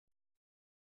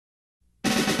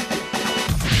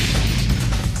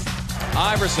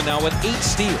Iverson now with 8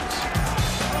 steals.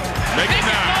 Make it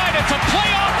 9. It's a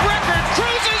playoff record.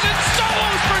 Cruises and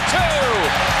solos for 2.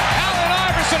 Allen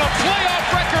Iverson, a playoff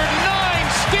record, 9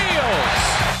 steals.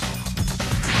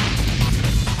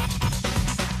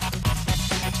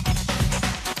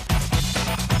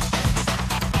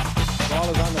 Ball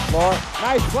is on the floor.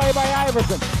 Nice play by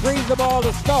Iverson. Brings the ball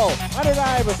to Stowe. Under to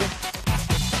Iverson.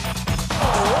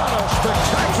 Oh, what a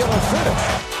spectacular finish.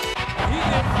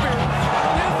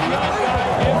 This young guy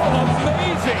is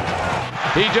amazing.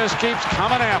 He just keeps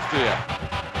coming after you.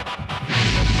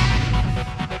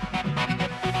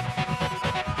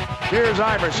 Here's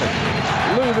Iverson.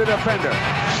 Lou the defender.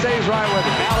 Stays right with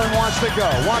him. Allen wants to go.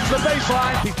 Wants the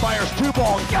baseline. He fires 2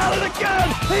 ball. Got it again.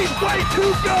 He's way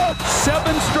too good.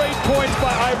 7 straight points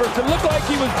by Iverson. Looked like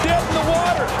he was dead in the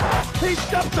water. He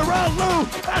steps around Lou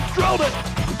and drilled it.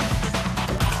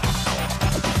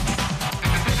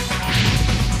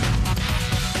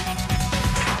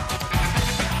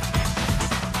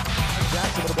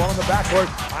 Jackson with the ball in the backcourt.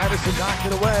 Iverson knocked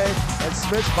it away, and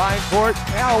Smith finds court.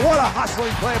 Now, what a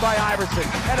hustling play by Iverson,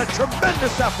 and a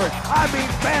tremendous effort. I mean,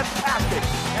 fantastic.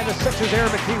 And the Sixers,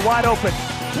 Aaron McKee wide open.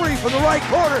 3 from the right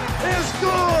corner is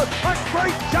good. A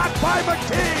great shot by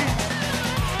McKee.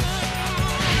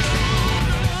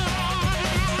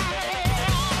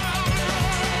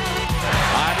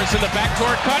 Iverson, the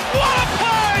backdoor cut. What a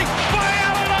play by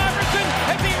Allen Iverson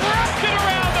as he wrapped it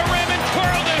around the rim and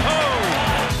twirled it home.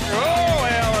 Oh,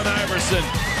 Allen Iverson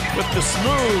with the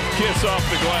smooth kiss off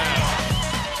the glass.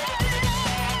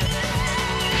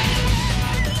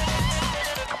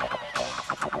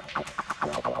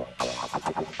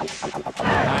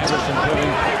 Iverson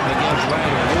putting against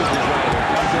Ryder, loses Ryder,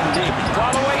 comes in deep.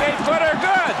 Following 8-footer,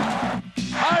 good.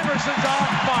 Iverson's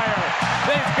on fire.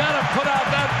 They've got to put out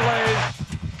that blaze.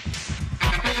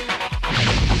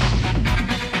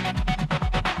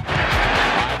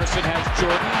 Iverson has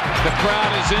Jordan. The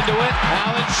crowd is into it.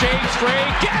 Allen shakes free,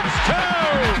 gets 2.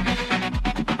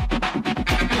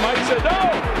 Mike said no.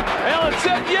 Allen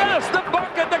said yes. The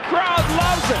bucket. The crowd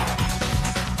loves it.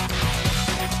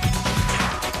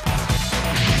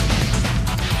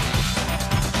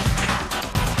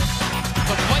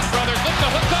 The White brothers look to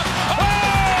hook up.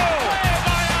 Oh! Play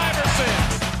by Iverson.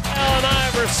 Allen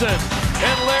Iverson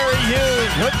and Larry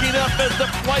Hughes hooking up as the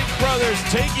Flight brothers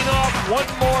taking off one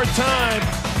more time.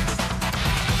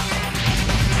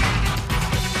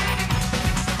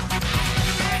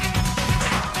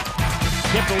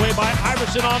 Tipped away by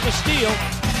Iverson on the steal.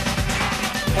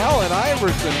 Allen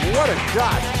Iverson, what a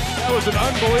shot. That was an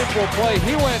unbelievable play.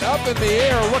 He went up in the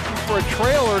air looking for a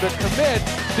trailer to commit,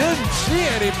 didn't see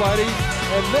anybody,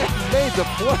 and then made the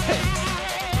play.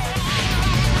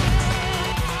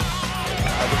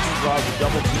 Iverson draws a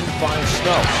double team, finds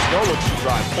Snow. Snow looks to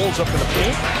drive, pulls up in the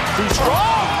paint. He's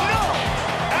wrong! No!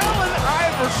 Allen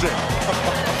Iverson!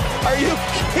 Are you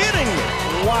kidding me?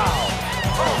 Wow.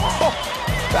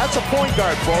 That's a point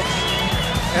guard, folks.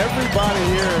 Everybody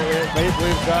here at Maple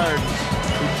Leaf Gardens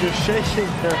is just shaking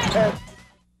their head.